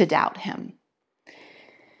to doubt him.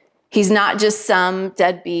 He's not just some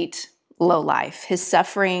deadbeat lowlife. His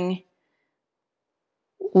suffering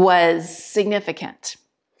was significant.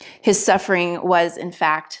 His suffering was, in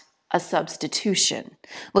fact, a substitution.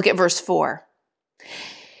 Look at verse 4.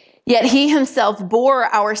 Yet he himself bore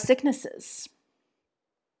our sicknesses,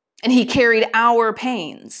 and he carried our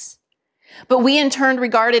pains. But we in turn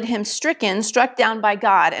regarded him stricken, struck down by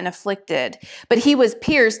God, and afflicted. But he was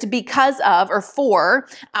pierced because of, or for,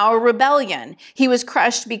 our rebellion. He was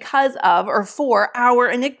crushed because of, or for, our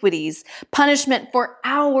iniquities. Punishment for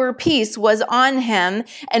our peace was on him,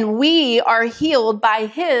 and we are healed by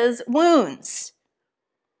his wounds.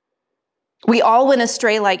 We all went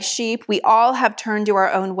astray like sheep. We all have turned to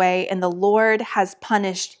our own way, and the Lord has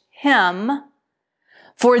punished him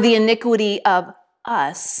for the iniquity of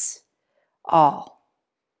us all.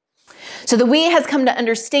 So the we has come to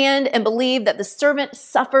understand and believe that the servant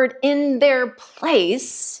suffered in their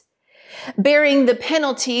place, bearing the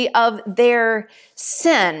penalty of their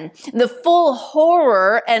sin. The full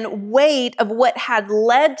horror and weight of what had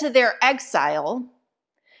led to their exile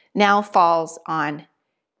now falls on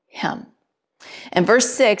him. And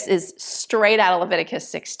verse 6 is straight out of Leviticus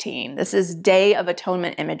 16. This is Day of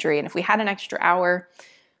Atonement imagery. And if we had an extra hour,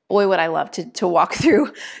 boy, would I love to walk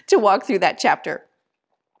through that chapter.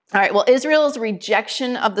 All right, well, Israel's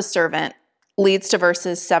rejection of the servant leads to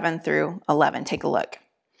verses 7 through 11. Take a look.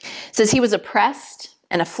 It says, he was oppressed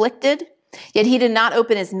and afflicted, yet he did not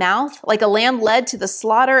open his mouth. Like a lamb led to the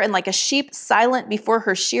slaughter, and like a sheep silent before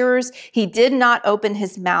her shearers, he did not open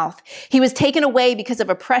his mouth. He was taken away because of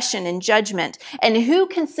oppression and judgment. And who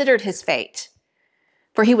considered his fate?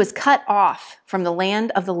 For he was cut off from the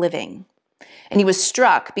land of the living, and he was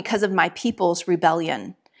struck because of my people's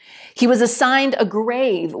rebellion. He was assigned a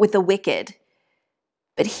grave with the wicked,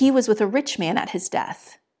 but he was with a rich man at his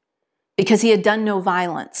death, because he had done no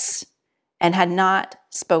violence and had not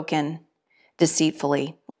spoken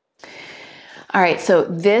deceitfully. All right, so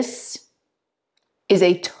this is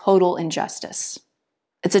a total injustice.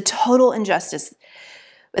 It's a total injustice.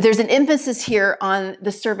 But there's an emphasis here on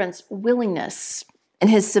the servant's willingness and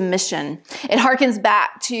his submission. It harkens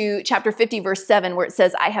back to chapter 50, verse 7, where it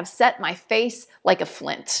says, I have set my face like a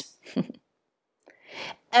flint.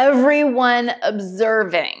 Everyone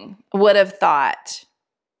observing would have thought,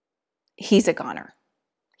 he's a goner.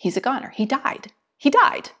 He's a goner. He died. He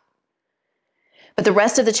died. But the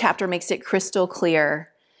rest of the chapter makes it crystal clear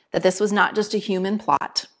that this was not just a human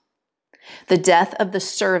plot. The death of the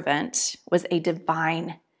servant was a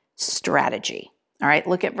divine strategy. All right,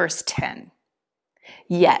 look at verse 10.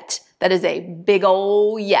 Yet, that is a big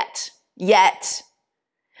old yet. Yet,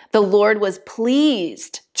 the Lord was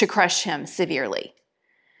pleased to crush him severely.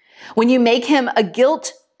 When you make him a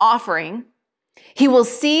guilt offering, he will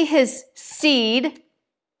see his seed,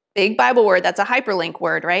 big Bible word, that's a hyperlink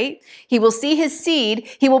word, right? He will see his seed,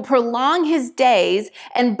 he will prolong his days,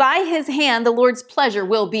 and by his hand the Lord's pleasure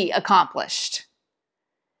will be accomplished.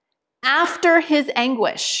 After his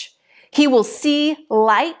anguish, he will see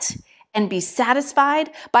light and be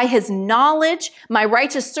satisfied. By his knowledge, my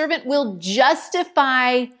righteous servant will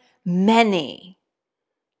justify many.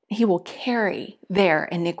 He will carry their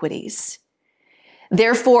iniquities.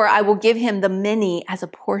 Therefore, I will give him the many as a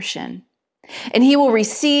portion, and he will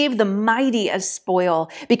receive the mighty as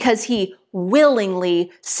spoil, because he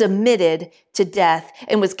willingly submitted to death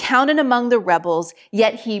and was counted among the rebels,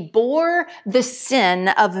 yet he bore the sin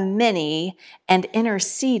of many and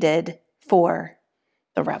interceded for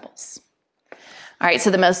the rebels. All right,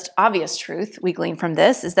 so the most obvious truth we glean from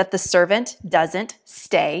this is that the servant doesn't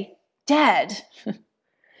stay dead.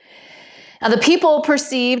 Now, the people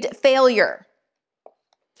perceived failure.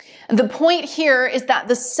 The point here is that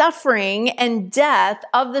the suffering and death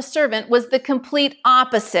of the servant was the complete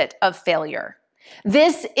opposite of failure.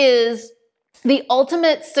 This is the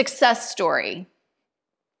ultimate success story.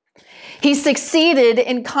 He succeeded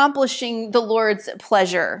in accomplishing the Lord's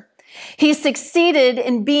pleasure. He succeeded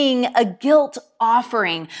in being a guilt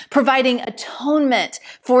offering, providing atonement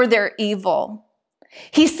for their evil.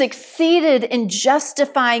 He succeeded in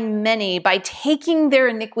justifying many by taking their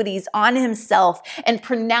iniquities on himself and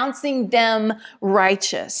pronouncing them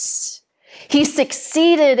righteous. He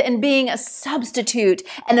succeeded in being a substitute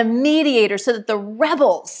and a mediator so that the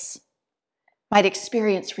rebels might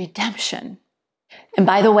experience redemption. And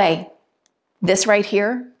by the way, this right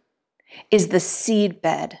here is the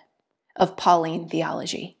seedbed of Pauline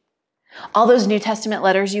theology. All those New Testament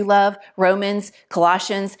letters you love, Romans,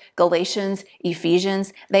 Colossians, Galatians,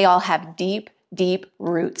 Ephesians, they all have deep, deep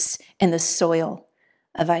roots in the soil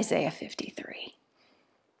of Isaiah 53.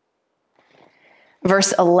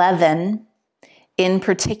 Verse 11, in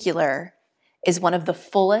particular, is one of the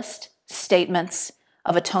fullest statements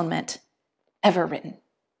of atonement ever written,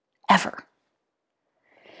 ever.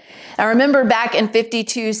 Now remember back in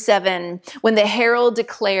 52:7, when the herald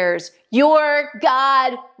declares, "Your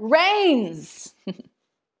God reigns."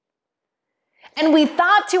 And we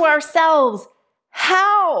thought to ourselves,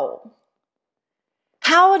 how?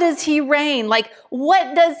 How does he reign? Like,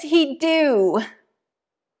 what does he do?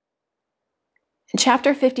 And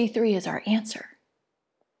chapter 53 is our answer.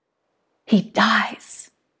 He dies.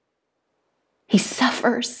 He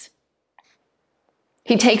suffers.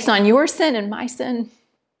 He takes on your sin and my sin.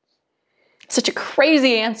 Such a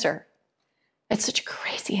crazy answer. It's such a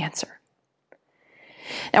crazy answer.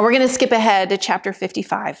 Now we're going to skip ahead to chapter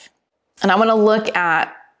 55. And I want to look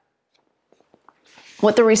at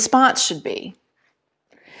what the response should be.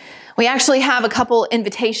 We actually have a couple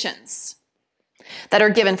invitations that are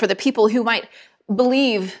given for the people who might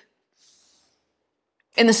believe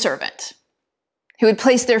in the servant, who would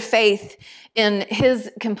place their faith in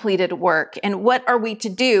his completed work. And what are we to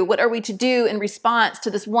do? What are we to do in response to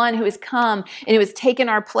this one who has come and who has taken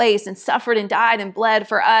our place and suffered and died and bled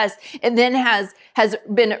for us and then has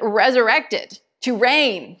been resurrected to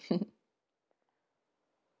reign?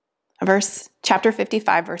 Chapter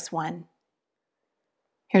 55, verse 1.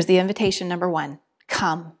 Here's the invitation number 1.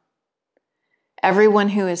 Come, everyone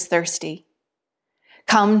who is thirsty,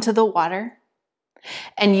 come to the water,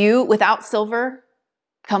 and you without silver,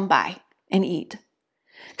 come buy and eat.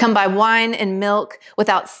 Come buy wine and milk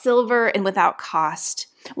without silver and without cost.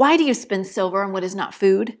 Why do you spend silver on what is not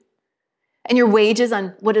food, and your wages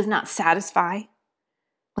on what does not satisfy?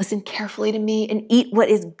 Listen carefully to me and eat what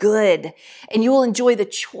is good, and you will enjoy the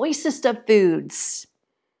choicest of foods.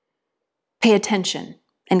 Pay attention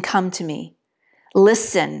and come to me.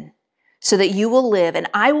 Listen so that you will live, and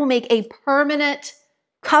I will make a permanent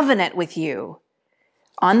covenant with you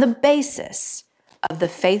on the basis of the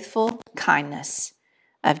faithful kindness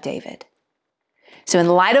of David. So in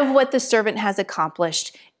light of what the servant has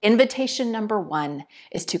accomplished, invitation number 1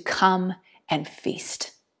 is to come and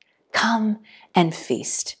feast. Come and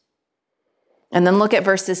feast. And then look at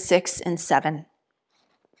verses 6 and 7.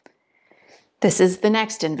 This is the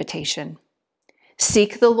next invitation.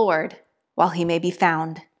 Seek the Lord while he may be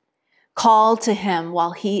found. Call to him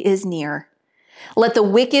while he is near. Let the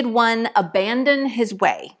wicked one abandon his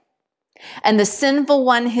way, and the sinful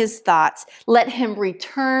one his thoughts. Let him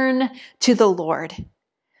return to the Lord,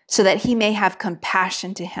 so that he may have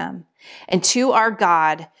compassion to him and to our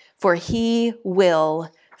God, for he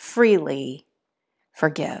will freely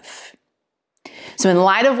forgive. So in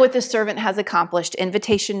light of what the servant has accomplished,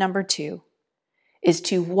 invitation number 2 is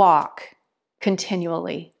to walk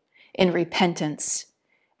continually in repentance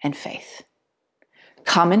and faith.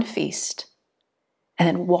 Come and feast, and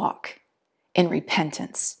then walk in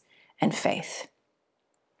repentance and faith.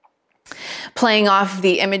 Playing off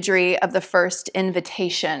the imagery of the first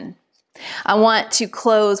invitation, I want to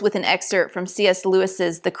close with an excerpt from C.S.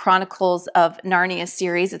 Lewis's The Chronicles of Narnia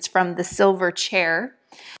series. It's from the Silver Chair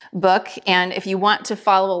book, and if you want to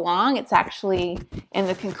follow along, it's actually in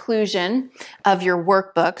the conclusion of your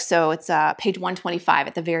workbook, so it's page 125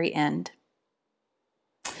 at the very end.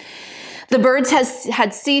 The birds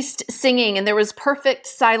had ceased singing, and there was perfect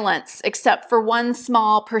silence except for one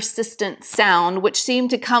small, persistent sound, which seemed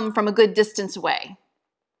to come from a good distance away.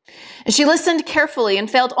 She listened carefully and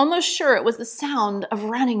felt almost sure it was the sound of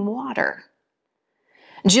running water.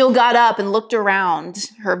 Jill got up and looked around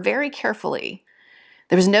her very carefully.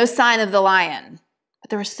 There was no sign of the lion, but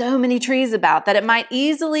there were so many trees about that it might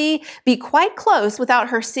easily be quite close without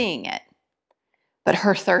her seeing it. But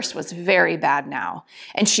her thirst was very bad now,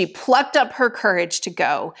 and she plucked up her courage to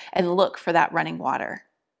go and look for that running water.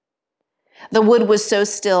 The wood was so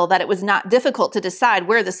still that it was not difficult to decide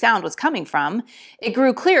where the sound was coming from. It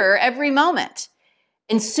grew clearer every moment.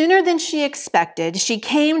 And sooner than she expected, she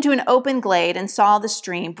came to an open glade and saw the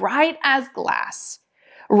stream, bright as glass,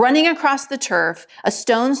 running across the turf, a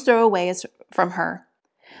stone's throw away from her.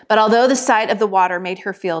 But although the sight of the water made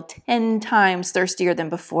her feel 10 times thirstier than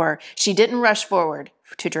before, she didn't rush forward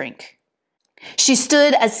to drink. She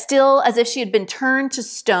stood as still as if she had been turned to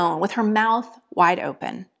stone, with her mouth wide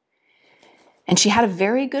open. And she had a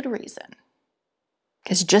very good reason,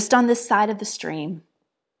 because just on this side of the stream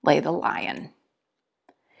lay the lion.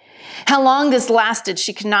 How long this lasted,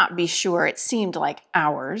 she could not be sure. It seemed like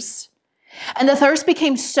hours. And the thirst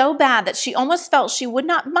became so bad that she almost felt she would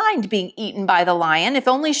not mind being eaten by the lion if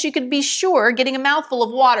only she could be sure getting a mouthful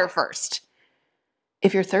of water first.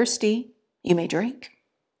 If you're thirsty, you may drink.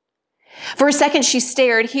 For a second, she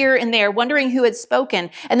stared here and there, wondering who had spoken.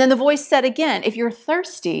 And then the voice said again, if you're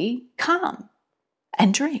thirsty, come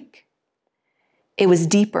and drink. It was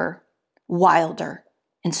deeper, wilder,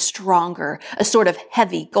 and stronger, a sort of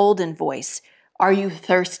heavy, golden voice. Are you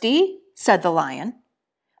thirsty? Said the lion.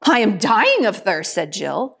 I am dying of thirst, said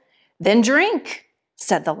Jill. Then drink,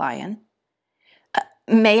 said the lion.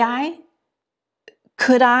 May I?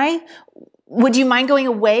 Could I? Would you mind going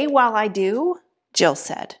away while I do? Jill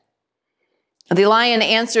said. The lion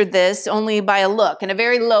answered this only by a look and a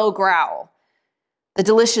very low growl. The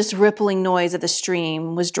delicious rippling noise of the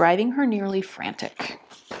stream was driving her nearly frantic.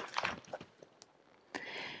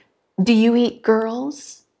 Do you eat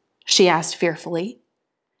girls? She asked fearfully.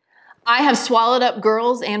 I have swallowed up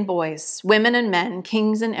girls and boys, women and men,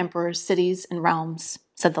 kings and emperors, cities and realms,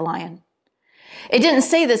 said the lion. It didn't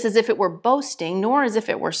say this as if it were boasting, nor as if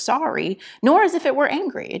it were sorry, nor as if it were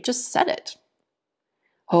angry. It just said it.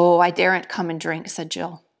 Oh, I daren't come and drink, said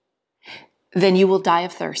Jill. Then you will die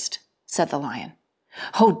of thirst, said the lion.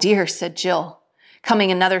 Oh dear, said Jill,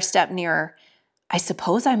 coming another step nearer. I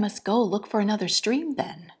suppose I must go look for another stream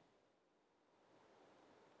then.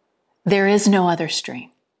 There is no other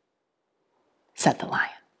stream, said the lion.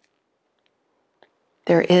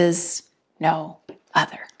 There is no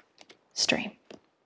other stream.